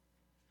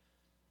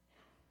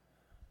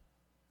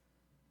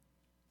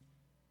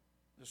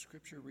The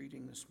scripture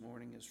reading this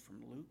morning is from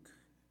Luke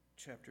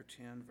chapter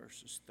 10,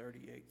 verses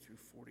 38 through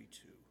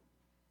 42.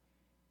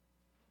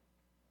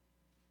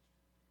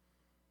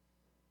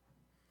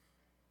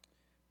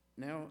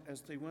 Now,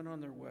 as they went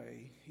on their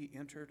way, he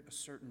entered a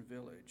certain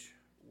village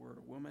where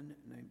a woman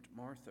named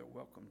Martha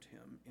welcomed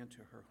him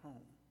into her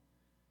home.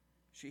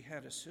 She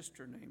had a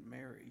sister named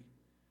Mary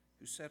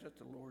who sat at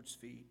the Lord's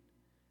feet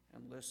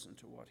and listened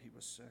to what he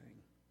was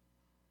saying.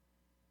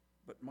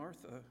 But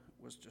Martha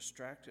was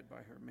distracted by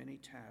her many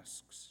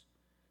tasks,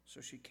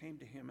 so she came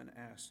to him and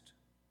asked,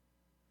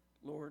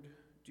 "Lord,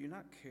 do you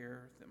not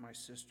care that my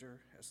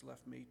sister has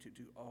left me to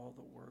do all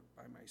the work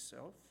by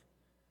myself?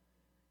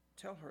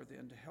 Tell her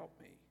then to help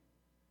me."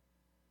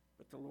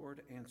 But the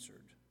Lord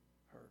answered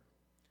her,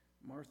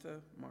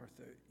 "Martha,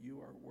 Martha,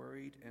 you are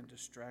worried and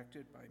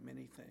distracted by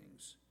many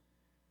things.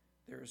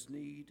 There is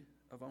need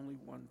of only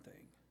one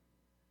thing.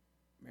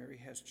 Mary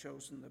has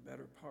chosen the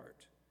better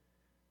part,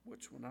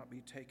 which will not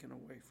be taken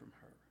away from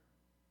her."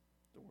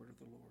 The word of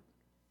the Lord.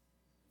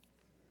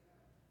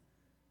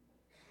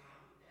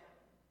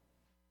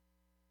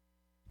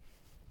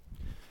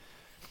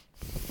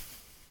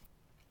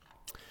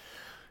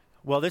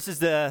 Well, this is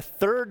the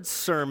third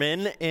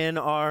sermon in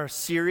our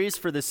series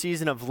for the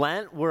season of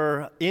Lent.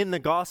 We're in the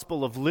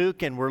Gospel of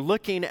Luke, and we're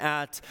looking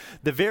at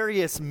the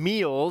various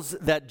meals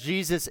that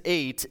Jesus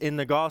ate in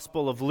the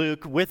Gospel of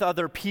Luke with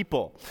other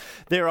people.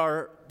 There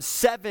are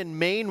 7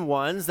 main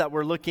ones that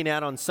we're looking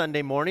at on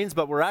Sunday mornings,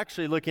 but we're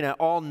actually looking at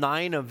all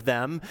 9 of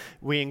them,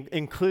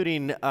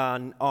 including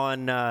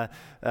on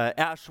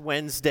Ash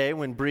Wednesday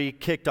when Bree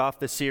kicked off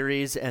the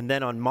series, and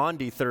then on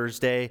Maundy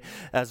Thursday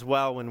as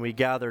well when we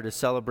gather to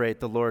celebrate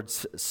the Lord's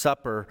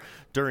Supper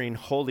during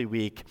Holy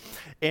Week.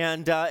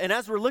 And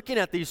as we're looking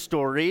at these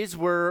stories,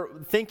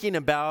 we're thinking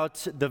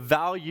about the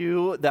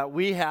value that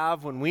we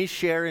have when we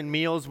share in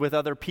meals with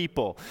other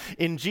people.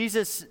 In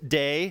Jesus'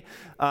 day,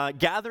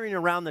 gathering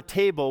around the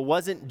table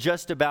wasn't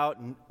just about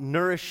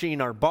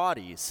nourishing our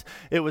bodies.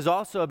 It was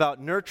also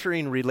about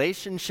nurturing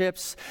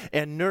relationships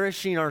and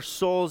nourishing our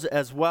souls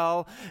as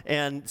well,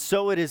 and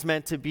so it is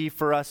meant to be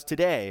for us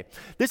today.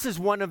 This is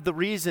one of the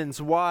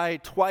reasons why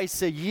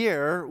twice a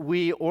year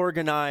we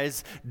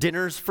organize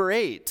dinners for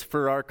 8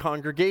 for our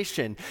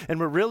congregation, and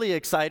we're really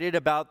excited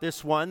about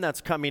this one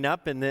that's coming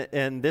up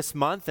in this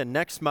month and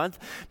next month,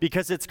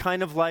 because it's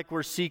kind of like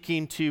we're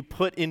seeking to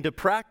put into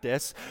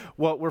practice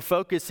what we're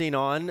focusing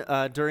on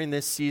during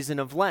this season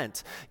of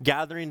Lent,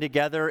 gathering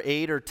together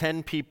 8 or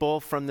 10 people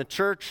from the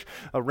church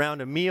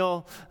around a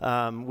meal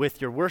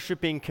with your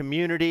worshiping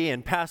community.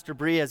 And Pastor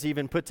Bree has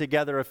even put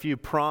together a few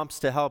prompts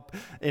to help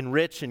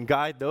enrich and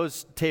guide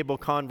those table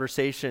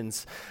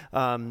conversations.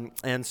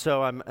 And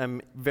so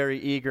I'm very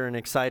eager and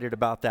excited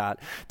about that.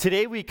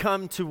 Today we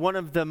come to one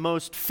of the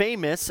most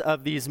famous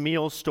of these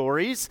meal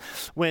stories,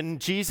 when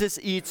Jesus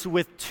eats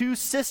with 2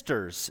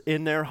 sisters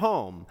in their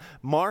home,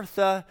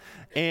 Martha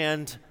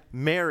and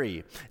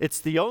Mary.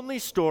 It's the only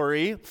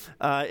story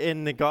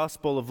in the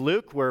Gospel of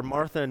Luke where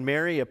Martha and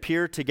Mary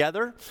appear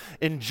together.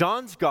 In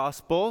John's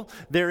Gospel,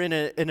 they're in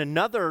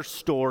another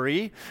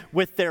story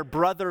with their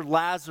brother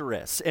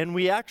Lazarus. And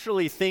we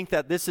actually think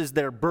that this is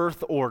their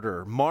birth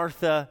order: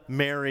 Martha,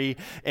 Mary,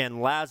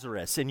 and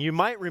Lazarus. And you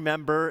might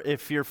remember,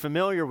 if you're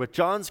familiar with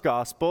John's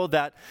Gospel,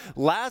 that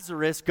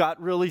Lazarus got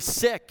really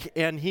sick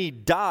and he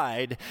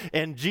died.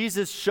 And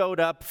Jesus showed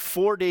up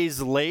 4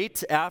 days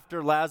late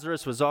after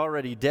Lazarus was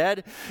already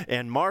dead.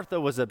 And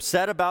Martha was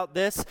upset about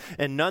this,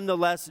 and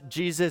nonetheless,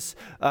 Jesus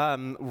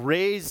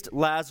raised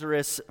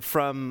Lazarus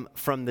from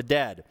the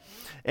dead.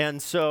 And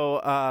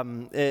so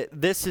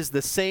this is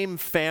the same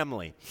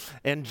family.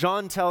 And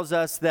John tells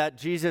us that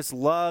Jesus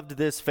loved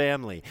this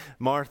family,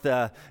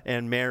 Martha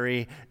and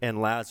Mary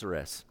and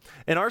Lazarus.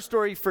 In our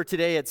story for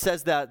today, it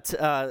says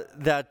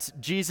that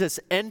Jesus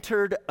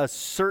entered a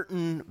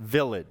certain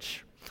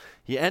village.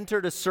 He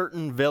entered a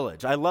certain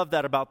village. I love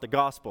that about the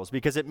Gospels,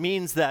 because it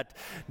means that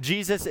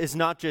Jesus is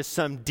not just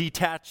some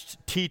detached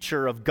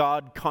teacher of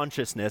God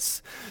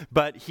consciousness,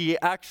 but he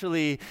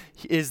actually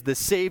is the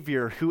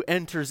Savior who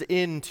enters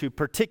into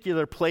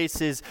particular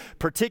places,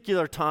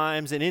 particular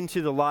times, and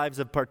into the lives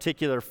of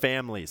particular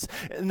families.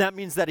 And that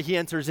means that he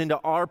enters into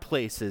our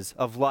places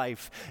of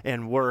life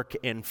and work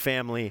and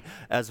family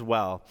as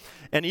well.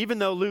 And even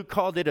though Luke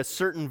called it a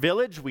certain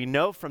village, we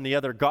know from the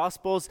other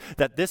Gospels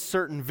that this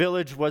certain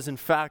village was in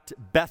fact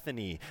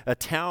Bethany, a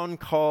town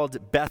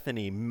called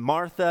Bethany.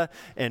 Martha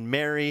and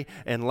Mary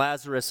and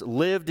Lazarus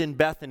lived in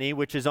Bethany,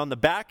 which is on the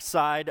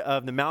backside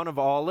of the Mount of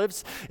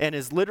Olives and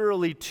is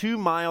literally 2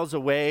 miles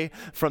away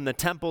from the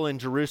temple in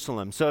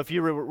Jerusalem. So if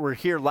you were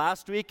here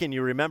last week, and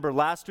you remember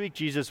last week,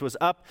 Jesus was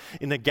up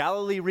in the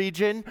Galilee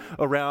region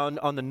around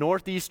on the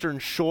northeastern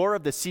shore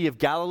of the Sea of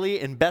Galilee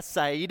in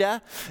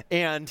Bethsaida,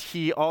 and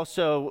he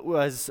also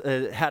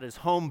had his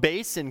home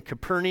base in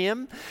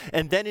Capernaum.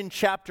 And then in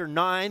chapter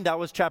 9, that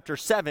was chapter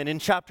 7, in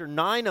chapter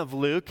 9 of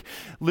Luke,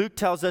 Luke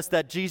tells us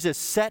that Jesus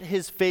set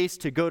his face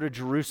to go to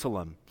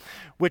Jerusalem,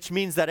 which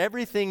means that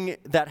everything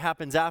that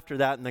happens after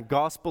that in the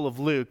Gospel of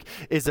Luke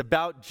is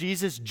about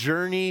Jesus'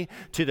 journey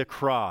to the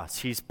cross.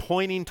 He's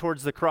pointing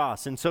towards the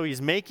cross. And so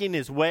he's making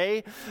his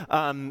way,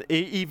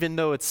 even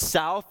though it's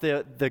south,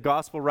 the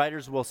Gospel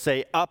writers will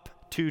say up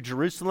to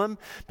Jerusalem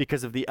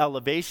because of the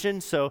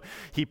elevation. So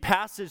he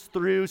passes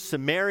through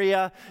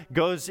Samaria,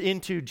 goes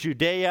into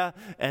Judea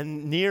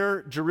and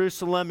near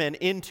Jerusalem and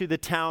into the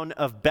town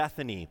of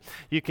Bethany.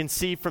 You can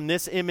see from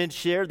this image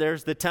here,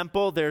 there's the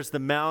temple, there's the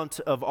Mount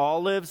of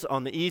Olives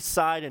on the east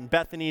side, and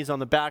Bethany's on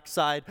the back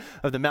side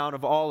of the Mount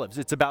of Olives.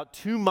 It's about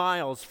 2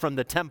 miles from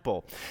the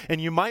temple. And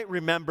you might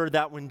remember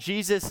that when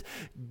Jesus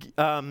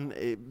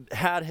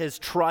had his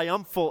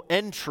triumphal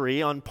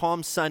entry on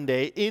Palm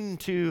Sunday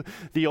into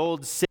the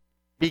old city,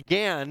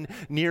 began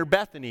near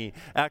Bethany,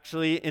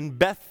 actually in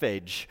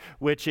Bethphage,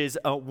 which is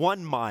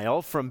 1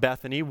 mile from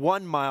Bethany,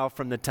 1 mile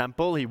from the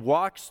temple. He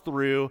walks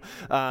through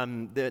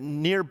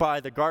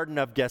nearby the Garden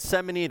of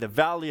Gethsemane, the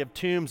Valley of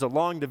Tombs,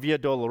 along the Via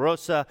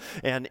Dolorosa,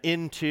 and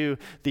into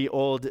the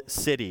old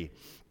city.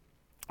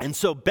 And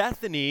so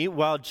Bethany,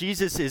 while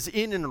Jesus is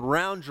in and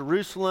around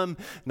Jerusalem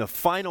in the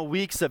final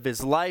weeks of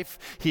his life,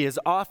 he is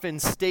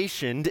often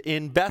stationed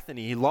in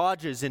Bethany. He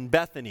lodges in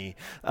Bethany.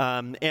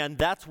 And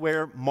that's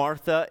where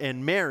Martha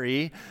and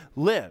Mary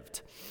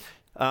lived.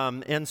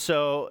 And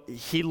so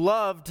he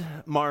loved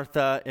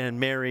Martha and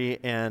Mary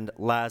and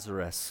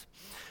Lazarus.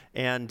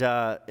 And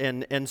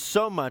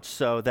so much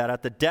so that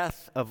at the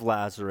death of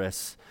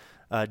Lazarus,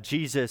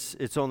 Jesus,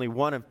 it's only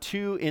one of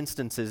 2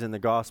 instances in the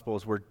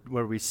Gospels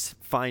where we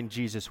find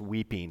Jesus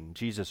weeping.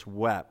 Jesus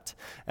wept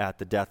at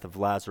the death of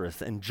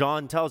Lazarus. And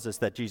John tells us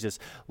that Jesus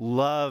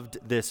loved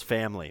this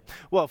family.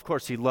 Well, of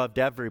course, he loved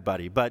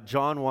everybody, but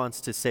John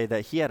wants to say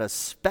that he had a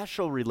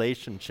special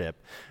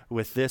relationship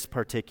with this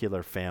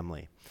particular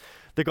family.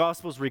 The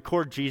Gospels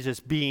record Jesus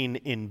being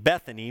in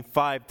Bethany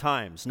 5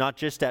 times, not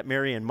just at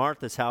Mary and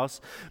Martha's house,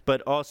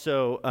 but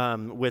also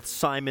with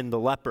Simon the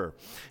leper.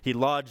 He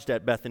lodged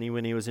at Bethany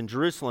when he was in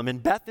Jerusalem.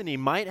 And Bethany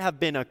might have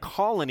been a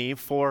colony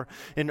for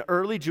an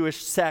early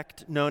Jewish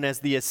sect known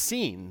as the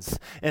Essenes.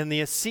 And the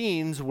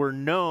Essenes were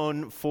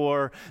known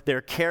for their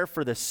care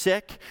for the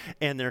sick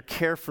and their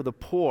care for the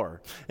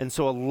poor. And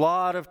so a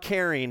lot of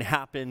caring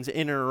happens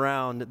in and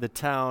around the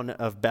town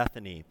of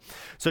Bethany.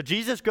 So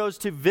Jesus goes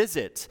to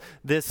visit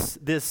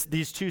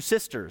these 2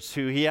 sisters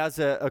who he has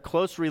a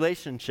close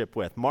relationship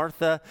with,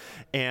 Martha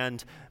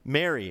and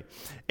Mary.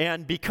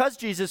 And because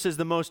Jesus is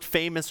the most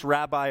famous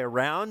rabbi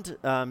around,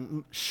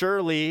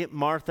 surely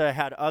Martha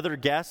had other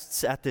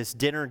guests at this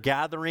dinner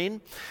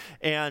gathering,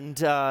 and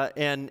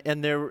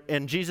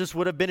Jesus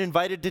would have been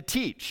invited to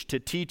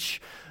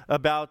teach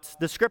about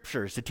the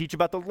scriptures, to teach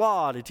about the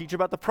law, to teach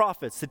about the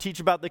prophets, to teach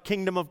about the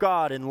kingdom of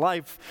God and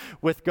life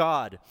with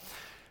God.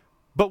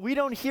 But we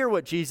don't hear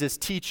what Jesus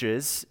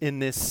teaches in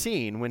this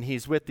scene when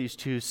he's with these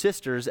 2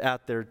 sisters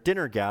at their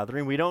dinner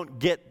gathering. We don't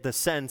get the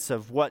sense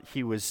of what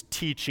he was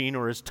teaching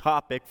or his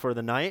topic for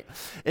the night.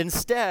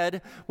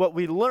 Instead, what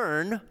we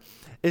learn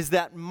is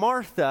that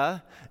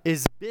Martha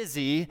is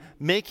busy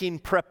making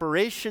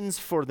preparations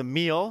for the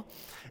meal,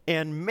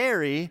 and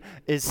Mary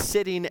is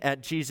sitting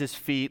at Jesus'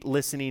 feet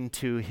listening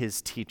to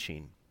his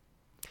teaching.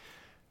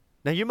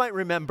 Now, you might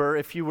remember,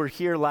 if you were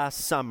here last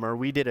summer,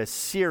 we did a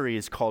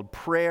series called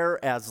Prayer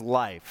as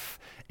Life,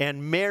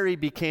 and Mary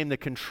became the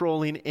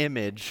controlling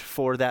image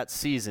for that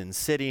season,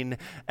 sitting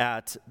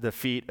at the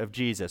feet of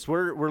Jesus.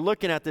 We're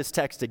looking at this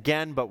text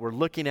again, but we're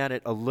looking at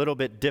it a little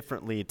bit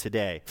differently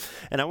today.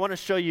 And I want to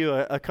show you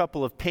a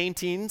couple of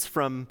paintings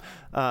from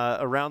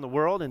around the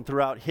world and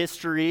throughout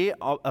history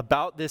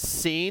about this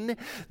scene.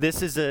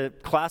 This is a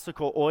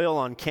classical oil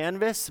on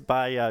canvas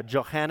by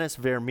Johannes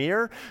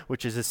Vermeer,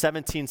 which is a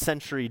 17th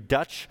century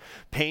Dutch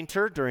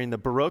painter during the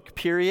Baroque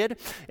period.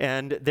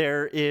 And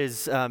there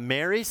is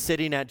Mary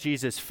sitting at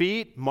Jesus'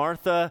 feet,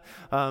 Martha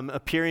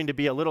appearing to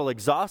be a little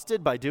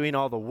exhausted by doing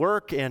all the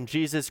work, and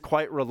Jesus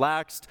quite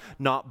relaxed,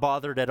 not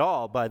bothered at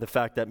all by the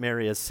fact that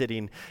Mary is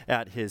sitting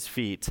at his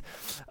feet.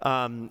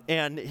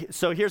 And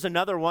so here's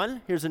another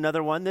one.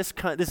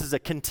 This is a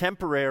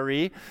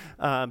contemporary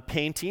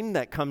painting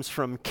that comes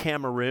from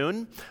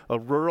Cameroon, a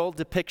rural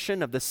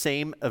depiction of the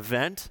same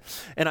event.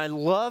 And I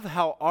love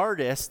how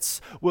artists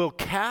will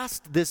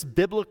cast this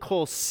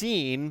biblical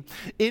scene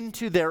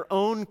into their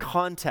own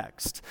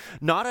context,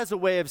 not as a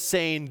way of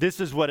saying this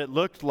is what it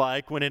looked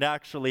like when it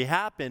actually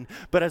happened,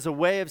 but as a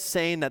way of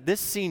saying that this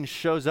scene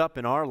shows up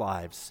in our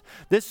lives.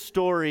 This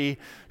story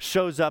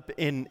shows up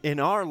in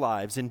our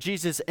lives, and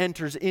Jesus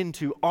enters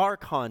into our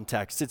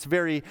context. It's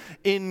very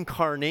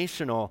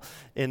incarnational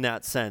in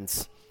that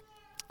sense.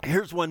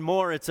 Here's one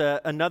more. It's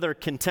another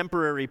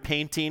contemporary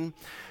painting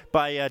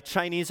by a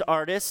Chinese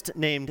artist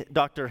named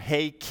Dr.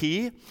 He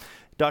Qi.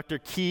 Dr.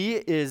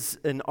 Key is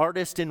an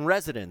artist in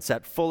residence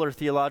at Fuller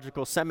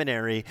Theological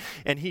Seminary,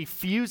 and he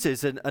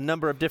fuses a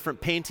number of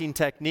different painting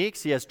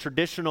techniques. He has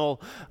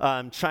traditional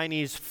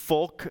Chinese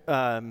folk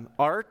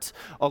art,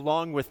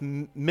 along with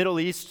Middle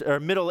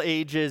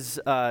Ages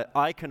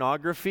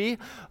iconography,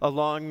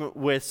 along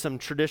with some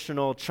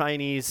traditional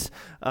Chinese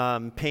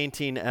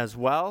painting as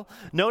well.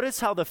 Notice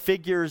how the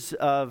figures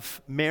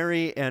of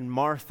Mary and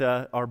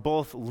Martha are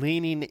both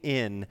leaning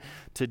in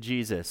to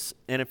Jesus.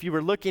 And if you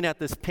were looking at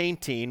this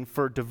painting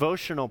for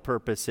devotional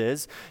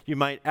purposes, you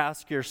might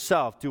ask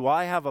yourself, do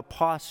I have a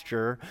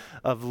posture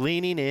of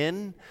leaning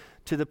in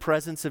to the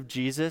presence of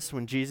Jesus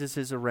when Jesus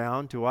is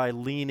around? Do I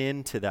lean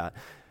into that?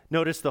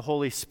 Notice the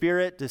Holy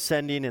Spirit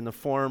descending in the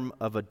form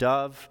of a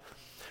dove.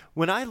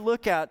 When I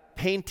look at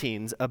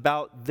paintings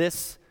about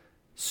this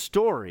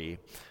story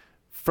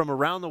from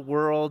around the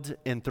world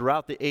and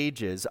throughout the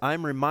ages,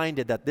 I'm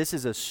reminded that this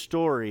is a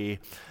story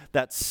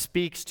that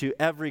speaks to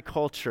every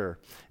culture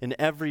and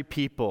every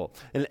people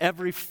and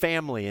every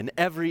family and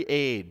every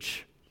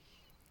age.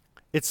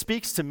 It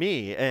speaks to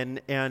me, and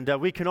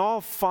we can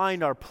all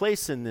find our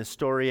place in this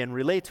story and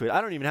relate to it. I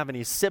don't even have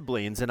any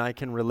siblings, and I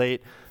can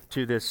relate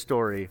to this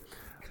story.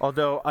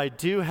 Although I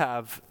do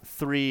have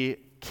 3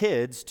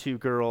 kids, 2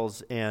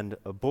 girls and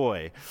a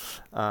boy,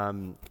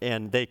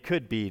 and they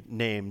could be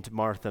named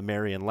Martha,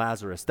 Mary, and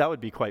Lazarus. That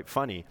would be quite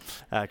funny,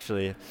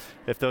 actually,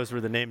 if those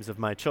were the names of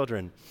my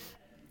children.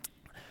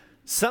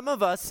 Some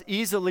of us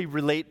easily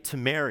relate to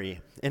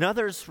Mary, and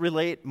others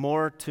relate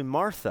more to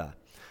Martha.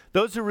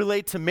 Those who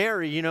relate to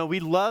Mary, we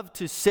love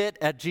to sit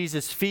at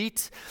Jesus'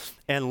 feet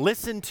and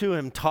listen to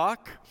him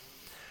talk.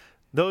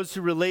 Those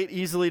who relate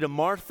easily to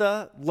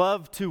Martha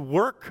love to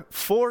work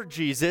for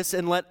Jesus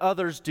and let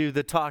others do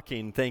the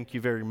talking. Thank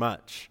you very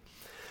much.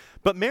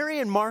 But Mary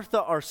and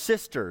Martha are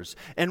sisters,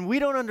 and we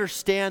don't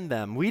understand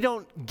them. We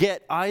don't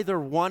get either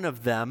one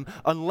of them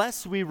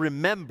unless we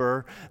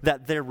remember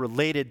that they're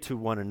related to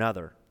one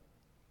another.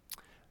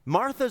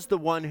 Martha's the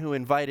one who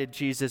invited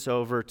Jesus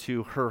over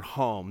to her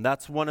home.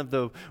 That's one of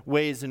the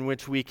ways in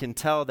which we can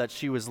tell that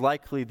she was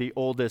likely the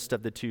oldest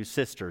of the 2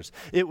 sisters.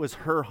 It was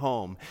her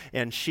home,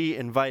 and she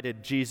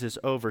invited Jesus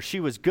over. She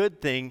was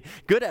good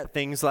at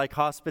things like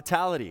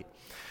hospitality.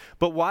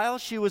 But while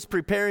she was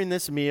preparing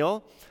this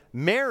meal,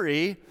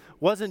 Mary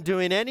wasn't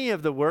doing any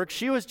of the work.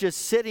 She was just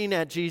sitting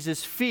at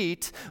Jesus'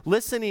 feet,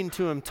 listening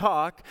to him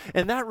talk,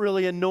 and that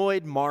really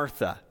annoyed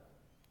Martha.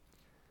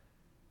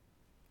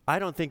 I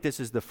don't think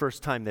this is the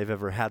first time they've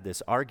ever had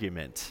this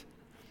argument.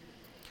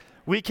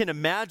 We can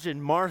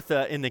imagine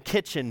Martha in the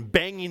kitchen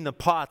banging the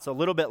pots a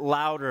little bit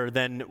louder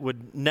than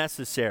would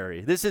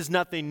necessary. This is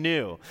nothing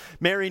new.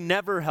 Mary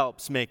never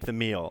helps make the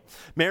meal.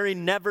 Mary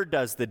never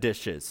does the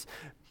dishes.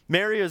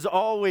 Mary is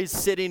always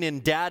sitting in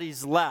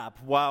Daddy's lap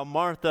while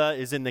Martha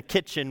is in the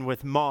kitchen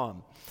with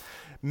Mom.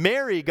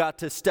 Mary got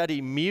to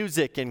study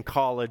music in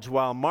college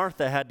while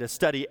Martha had to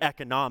study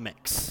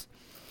economics.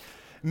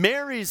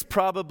 Mary's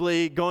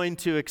probably going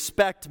to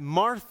expect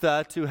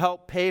Martha to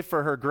help pay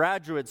for her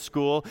graduate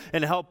school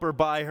and help her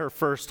buy her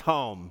first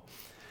home.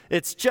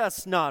 It's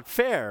just not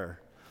fair.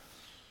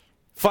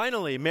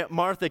 Finally,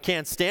 Martha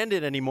can't stand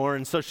it anymore,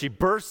 and so she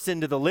bursts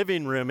into the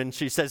living room and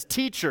she says,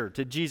 "Teacher,"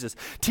 to Jesus,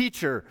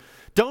 "Teacher,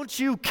 don't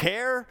you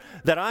care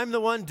that I'm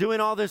the one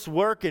doing all this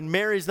work and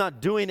Mary's not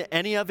doing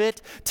any of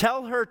it?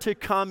 Tell her to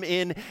come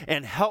in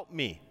and help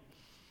me."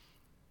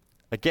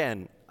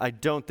 Again, I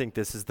don't think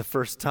this is the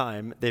first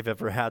time they've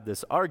ever had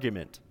this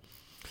argument.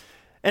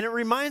 And it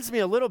reminds me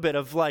a little bit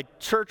of like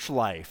church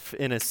life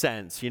in a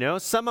sense,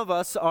 Some of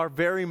us are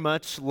very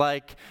much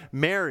like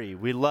Mary.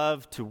 We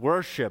love to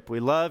worship.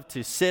 We love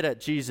to sit at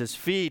Jesus'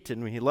 feet,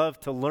 and we love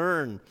to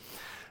learn.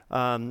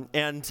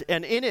 And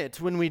in it,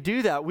 when we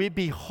do that, we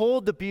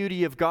behold the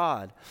beauty of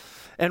God.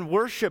 And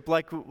worship,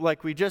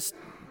 like we just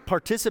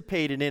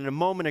participated in a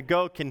moment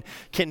ago, can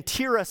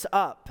tear us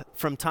up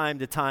from time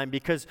to time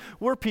because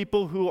we're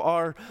people who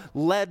are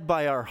led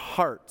by our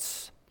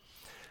hearts.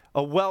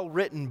 A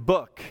well-written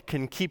book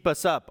can keep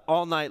us up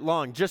all night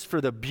long just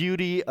for the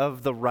beauty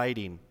of the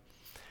writing.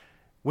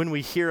 When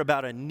we hear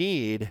about a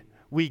need,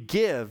 we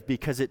give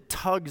because it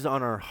tugs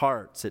on our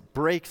hearts. It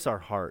breaks our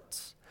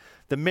hearts.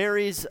 The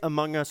Marys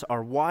among us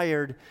are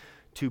wired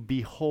to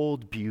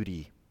behold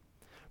beauty,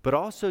 but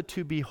also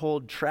to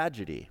behold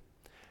tragedy.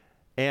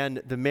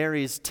 And the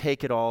Marys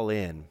take it all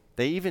in.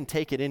 They even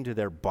take it into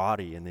their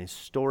body, and they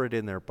store it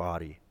in their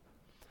body.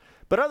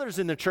 But others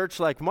in the church,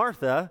 like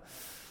Martha,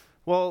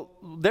 well,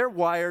 they're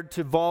wired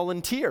to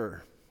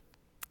volunteer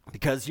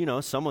because,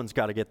 someone's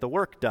got to get the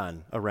work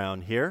done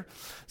around here.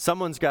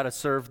 Someone's got to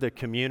serve the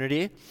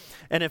community.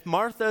 And if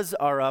Marthas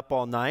are up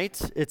all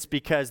night, it's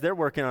because they're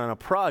working on a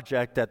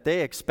project that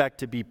they expect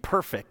to be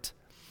perfect.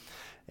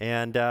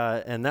 And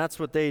that's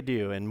what they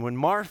do. And when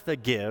Martha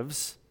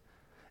gives,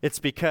 it's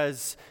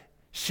because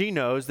she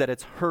knows that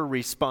it's her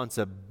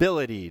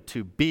responsibility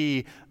to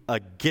be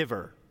a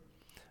giver.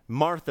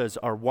 Marthas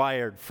are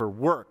wired for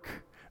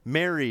work.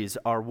 Marys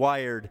are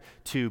wired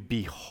to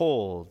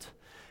behold.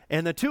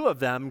 And the two of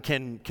them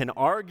can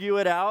argue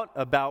it out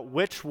about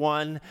which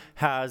one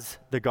has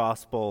the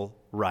gospel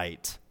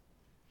right.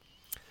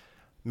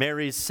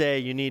 Mary's say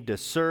you need to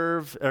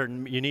serve, or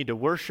you need to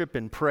worship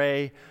and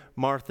pray.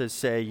 Martha's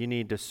say you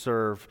need to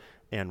serve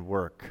and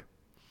work.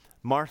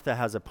 Martha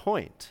has a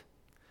point.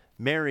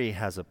 Mary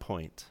has a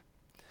point.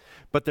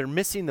 But they're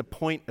missing the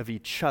point of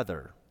each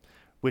other,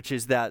 which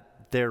is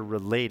that they're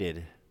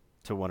related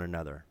to one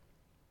another.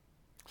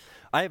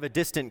 I have a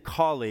distant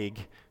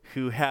colleague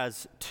who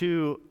has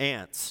two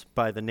aunts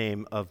by the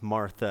name of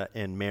Martha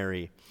and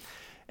Mary.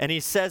 And he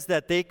says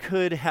that they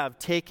could have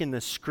taken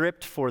the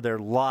script for their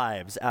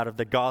lives out of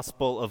the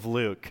Gospel of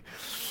Luke.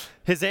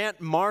 His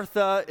Aunt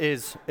Martha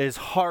is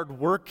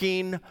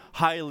hardworking,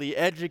 highly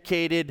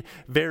educated,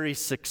 very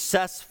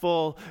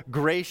successful,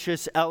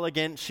 gracious,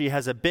 elegant. She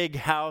has a big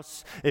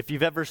house. If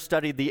you've ever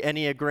studied the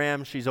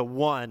Enneagram, she's a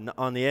 1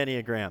 on the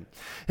Enneagram.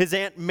 His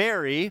Aunt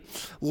Mary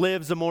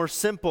lives a more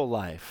simple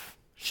life.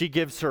 She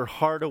gives her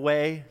heart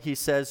away, he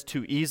says,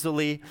 too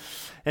easily.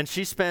 And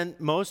she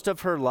spent most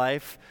of her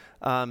life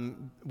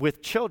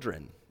with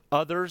children,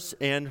 others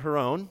and her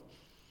own.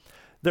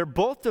 They're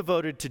both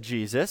devoted to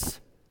Jesus.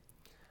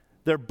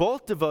 They're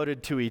both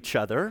devoted to each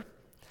other.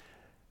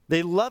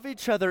 They love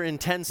each other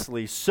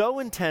intensely, so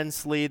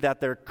intensely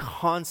that they're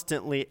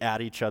constantly at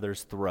each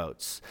other's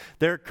throats.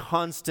 They're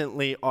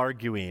constantly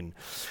arguing.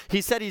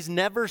 He said he's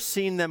never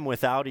seen them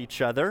without each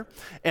other,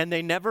 and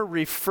they never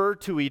refer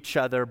to each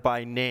other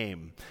by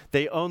name.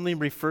 They only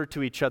refer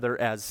to each other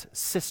as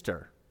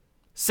sister.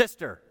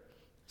 Sister,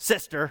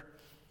 sister,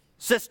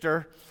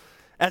 sister,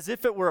 as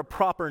if it were a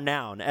proper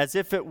noun, as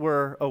if it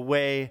were a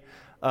way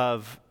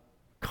of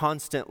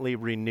constantly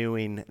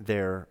renewing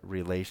their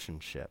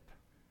relationship.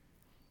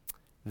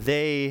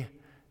 They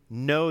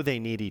know they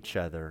need each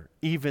other,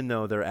 even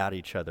though they're at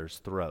each other's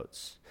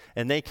throats.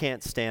 And they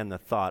can't stand the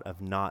thought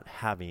of not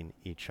having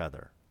each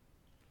other.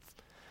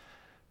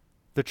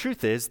 The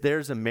truth is,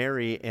 there's a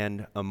Mary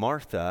and a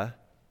Martha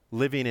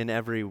living in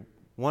every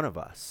one of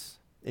us,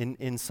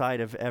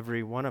 inside of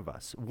every one of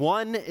us.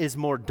 One is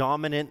more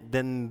dominant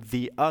than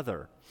the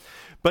other.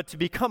 But to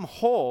become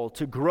whole,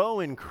 to grow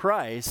in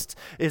Christ,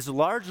 is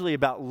largely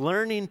about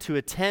learning to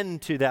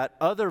attend to that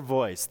other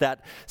voice,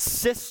 that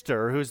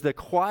sister who's the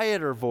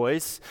quieter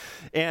voice.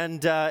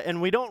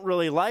 And we don't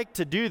really like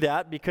to do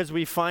that because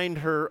we find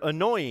her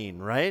annoying,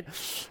 right?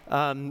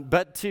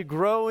 But to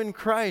grow in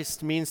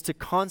Christ means to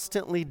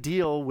constantly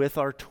deal with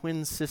our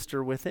twin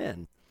sister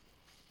within.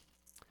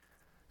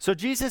 So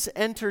Jesus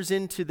enters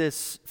into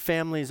this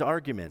family's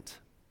argument,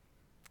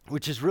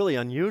 which is really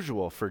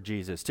unusual for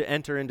Jesus to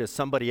enter into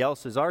somebody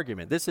else's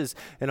argument. This is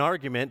an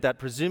argument that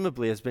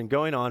presumably has been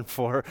going on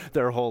for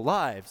their whole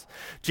lives.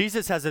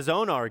 Jesus has his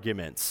own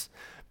arguments,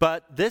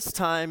 but this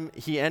time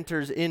he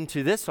enters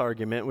into this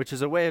argument, which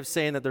is a way of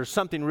saying that there's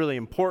something really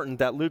important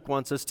that Luke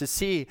wants us to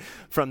see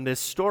from this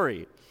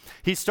story.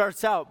 He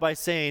starts out by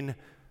saying,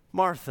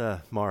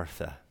 Martha,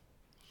 Martha.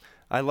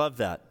 I love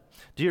that.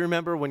 Do you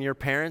remember when your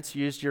parents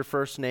used your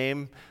first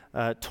name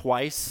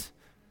twice?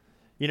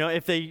 You know,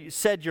 if they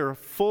said your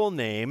full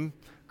name,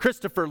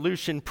 Christopher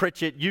Lucian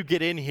Pritchett, you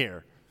get in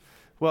here.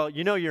 Well,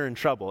 you know you're in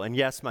trouble. And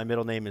yes, my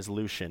middle name is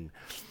Lucian.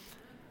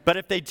 But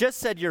if they just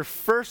said your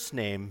first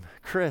name,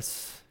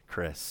 Chris,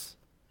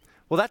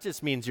 well, that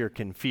just means you're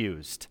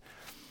confused.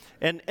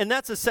 And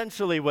that's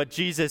essentially what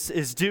Jesus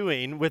is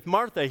doing with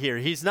Martha here.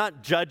 He's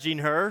not judging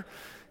her.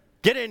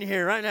 Get in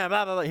here right now,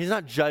 blah, blah, blah. He's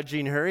not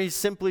judging her. He's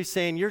simply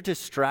saying you're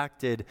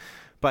distracted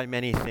by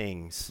many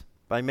things.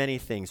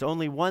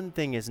 Only one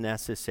thing is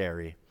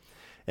necessary.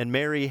 And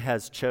Mary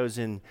has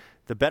chosen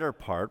the better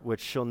part,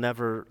 which she'll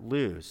never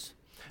lose.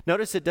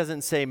 Notice it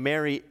doesn't say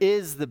Mary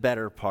is the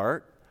better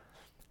part.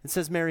 It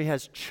says Mary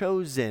has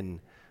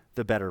chosen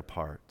the better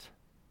part.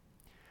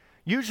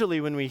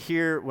 Usually when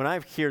I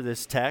hear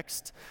this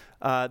text,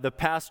 the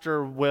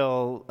pastor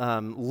will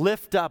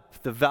lift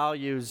up the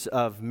values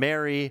of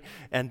Mary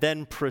and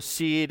then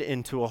proceed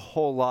into a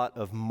whole lot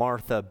of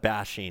Martha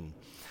bashing.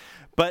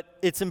 But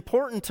it's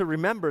important to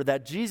remember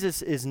that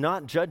Jesus is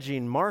not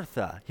judging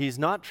Martha. He's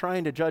not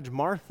trying to judge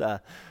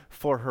Martha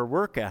for her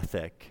work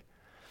ethic.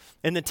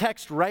 In the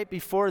text right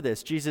before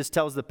this, Jesus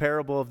tells the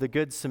parable of the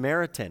Good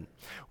Samaritan,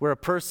 where a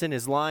person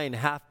is lying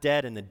half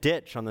dead in the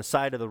ditch on the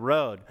side of the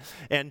road,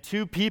 and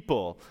two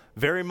people,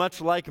 very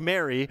much like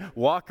Mary,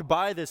 walk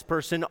by this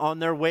person on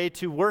their way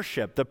to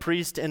worship, the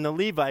priest and the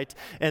Levite,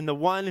 and the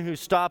one who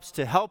stops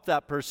to help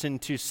that person,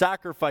 to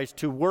sacrifice,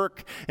 to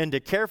work, and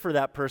to care for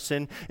that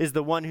person is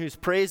the one who's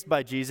praised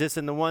by Jesus,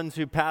 and the ones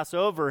who pass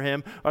over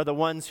him are the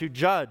ones who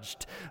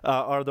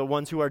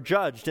are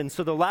judged. And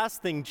so the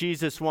last thing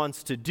Jesus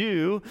wants to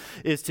do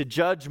is to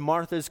judge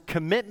Martha's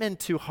commitment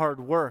to hard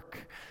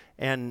work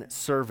and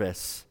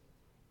service.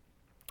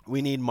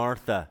 We need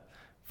Martha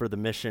for the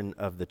mission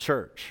of the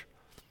church.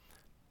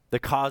 The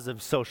cause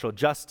of social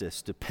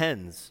justice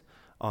depends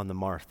on the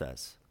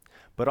Marthas,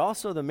 but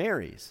also the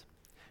Marys,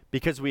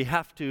 because we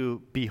have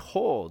to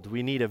behold,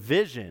 we need a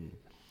vision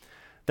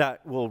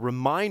that will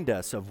remind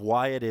us of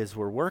why it is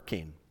we're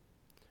working.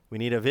 We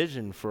need a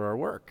vision for our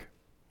work.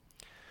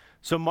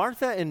 So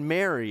Martha and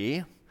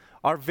Mary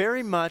are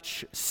very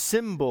much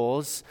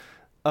symbols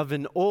of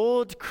an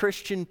old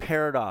Christian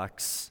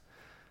paradox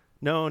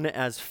known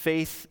as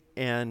faith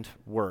and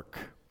work.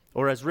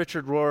 Or as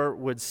Richard Rohr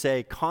would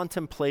say,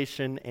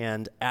 contemplation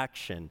and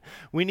action.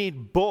 We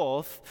need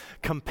both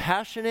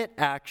compassionate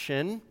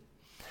action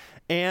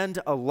and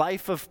a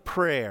life of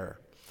prayer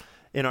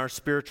in our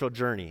spiritual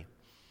journey.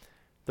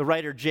 The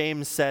writer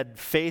James said,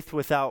 faith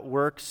without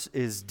works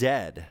is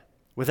dead.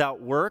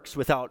 Without works,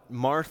 without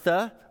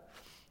Martha,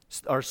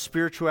 our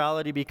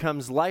spirituality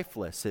becomes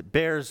lifeless. It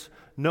bears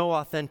no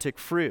authentic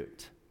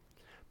fruit.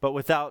 But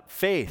without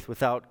faith,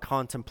 without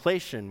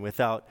contemplation,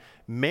 without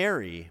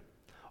Mary,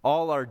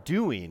 all our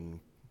doing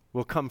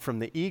will come from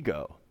the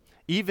ego,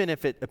 even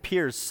if it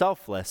appears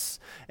selfless,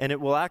 and it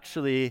will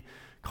actually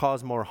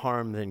cause more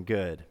harm than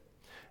good.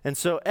 And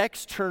so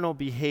external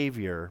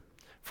behavior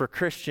for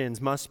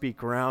Christians must be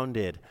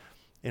grounded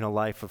in a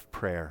life of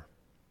prayer.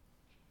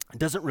 It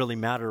doesn't really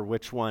matter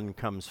which one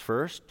comes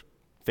first,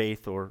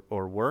 faith or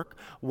work.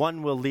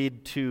 One will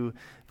lead to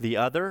the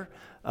other,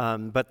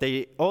 but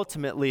they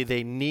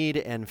need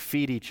and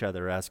feed each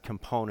other as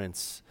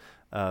components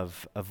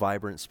of a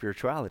vibrant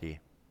spirituality.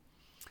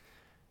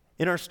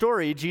 In our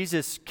story,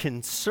 Jesus'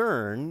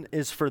 concern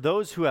is for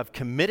those who have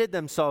committed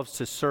themselves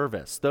to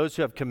service, those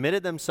who have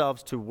committed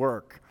themselves to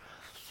work,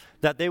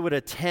 that they would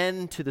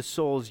attend to the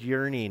soul's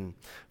yearning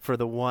for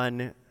the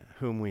one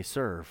whom we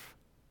serve.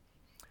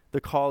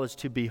 The call is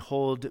to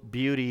behold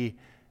beauty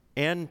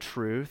and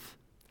truth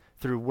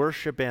through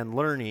worship and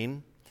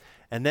learning,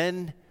 and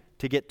then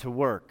to get to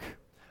work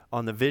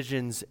on the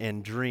visions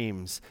and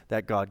dreams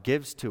that God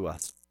gives to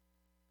us,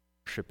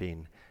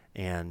 worshiping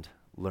and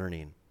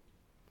learning.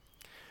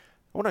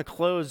 I want to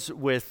close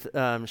with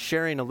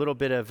sharing a little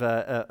bit of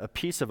a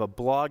piece of a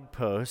blog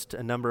post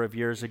a number of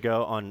years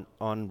ago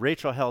on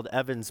Rachel Held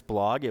Evans'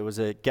 blog. It was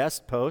a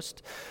guest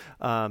post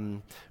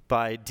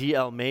by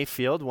D.L.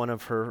 Mayfield, one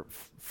of her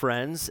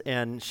friends,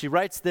 and she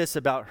writes this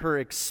about her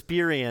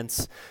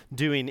experience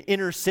doing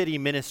inner city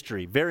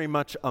ministry, very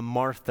much a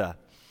Martha.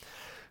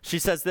 She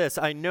says this,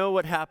 "I know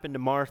what happened to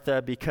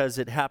Martha because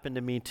it happened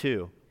to me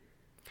too.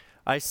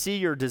 I see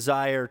your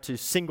desire to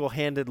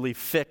single-handedly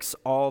fix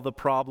all the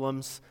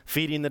problems,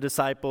 feeding the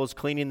disciples,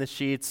 cleaning the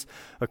sheets,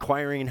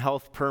 acquiring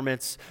health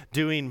permits,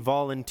 doing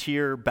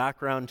volunteer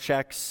background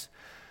checks,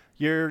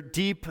 your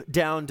deep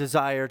down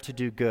desire to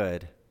do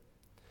good.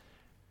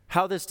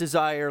 How this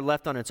desire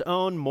left on its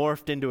own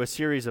morphed into a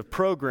series of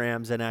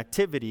programs and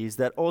activities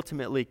that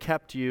ultimately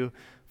kept you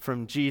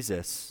from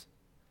Jesus.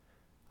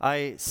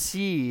 I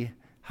see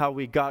how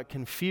we got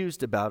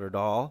confused about it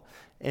all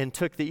and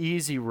took the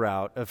easy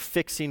route of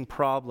fixing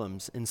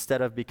problems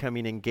instead of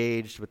becoming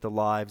engaged with the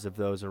lives of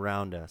those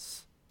around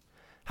us.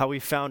 How we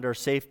found our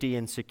safety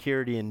and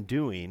security in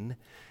doing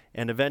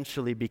and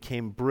eventually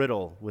became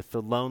brittle with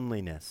the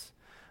loneliness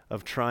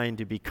of trying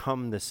to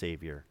become the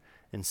Savior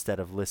instead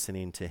of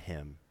listening to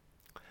Him.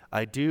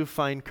 I do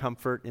find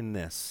comfort in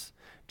this.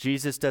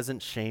 Jesus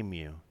doesn't shame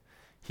you.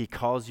 He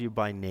calls you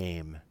by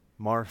name,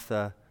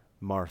 Martha,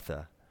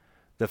 Martha.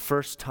 The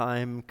first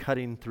time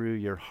cutting through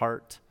your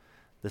heart,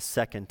 the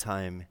second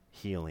time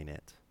healing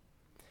it.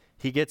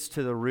 He gets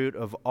to the root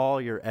of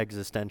all your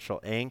existential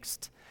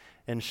angst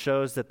and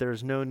shows that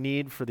there's no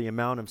need for the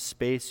amount of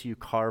space you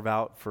carve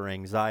out for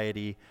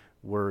anxiety,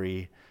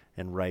 worry,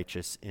 and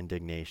righteous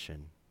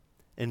indignation.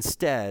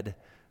 Instead,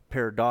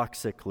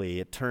 paradoxically,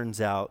 it turns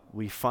out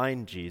we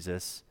find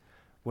Jesus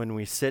when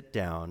we sit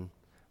down,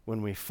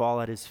 when we fall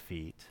at His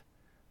feet,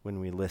 when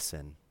we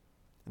listen.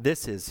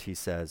 This is, he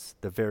says,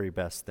 the very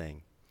best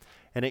thing,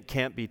 and it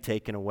can't be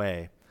taken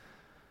away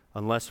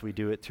unless we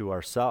do it to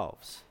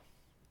ourselves.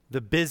 The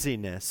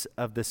busyness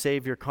of the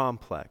Savior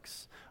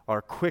complex,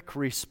 our quick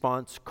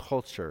response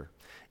culture,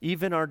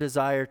 even our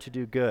desire to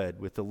do good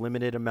with the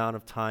limited amount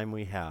of time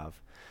we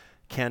have,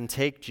 can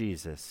take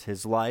Jesus,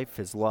 His life,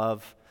 His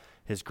love,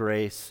 His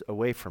grace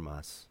away from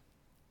us.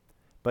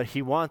 But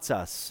He wants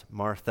us,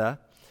 Martha,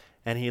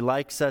 and He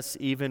likes us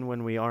even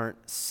when we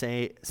aren't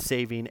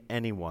saving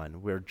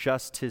anyone. We're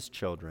just His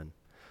children,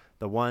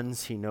 the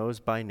ones He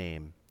knows by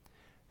name,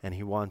 and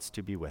He wants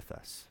to be with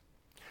us.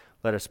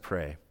 Let us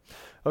pray.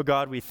 Oh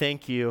God, we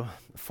thank You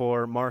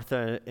for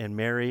Martha and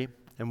Mary,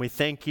 and we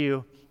thank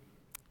You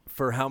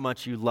for how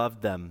much You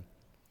loved them.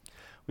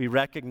 We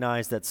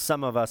recognize that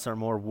some of us are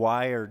more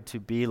wired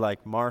to be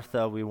like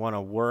Martha. We want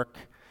to work,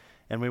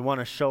 and we want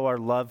to show our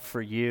love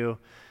for You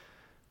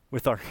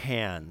with our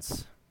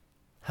hands.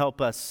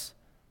 Help us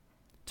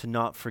to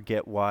not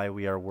forget why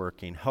we are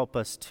working. Help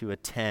us to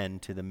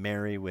attend to the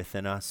Mary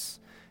within us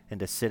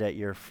and to sit at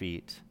Your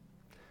feet.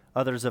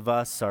 Others of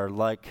us are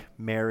like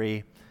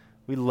Mary.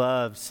 We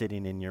love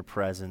sitting in Your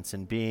presence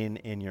and being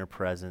in Your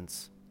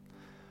presence.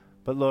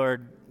 But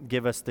Lord,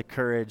 give us the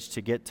courage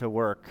to get to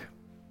work,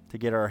 to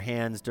get our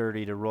hands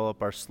dirty, to roll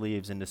up our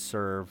sleeves and to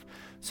serve,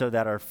 so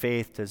that our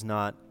faith does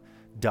not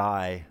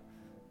die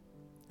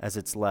as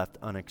it's left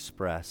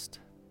unexpressed.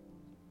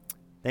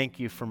 Thank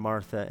You for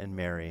Martha and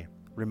Mary.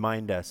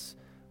 Remind us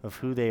of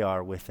who they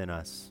are within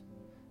us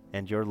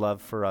and Your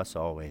love for us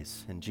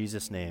always. In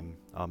Jesus' name,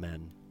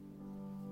 amen.